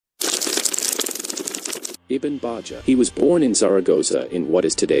Ibn Bajjah. He was born in Zaragoza in what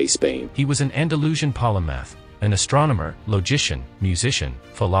is today Spain. He was an Andalusian polymath, an astronomer, logician, musician,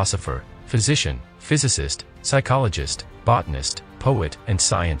 philosopher, physician, physicist, psychologist, botanist, poet, and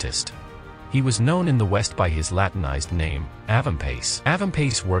scientist. He was known in the West by his Latinized name, Avempace.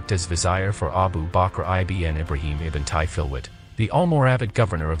 Avempace worked as vizier for Abu Bakr ibn Ibrahim ibn Tayfilwat, the Almoravid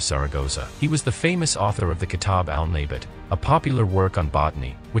governor of Zaragoza. He was the famous author of the Kitab al-Nabat, a popular work on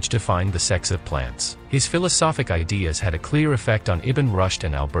botany, which defined the sex of plants. His philosophic ideas had a clear effect on Ibn Rushd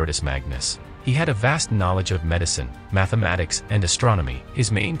and Albertus Magnus. He had a vast knowledge of medicine, mathematics, and astronomy.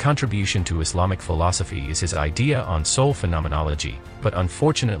 His main contribution to Islamic philosophy is his idea on soul phenomenology, but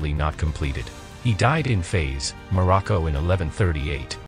unfortunately not completed. He died in Fez, Morocco in 1138.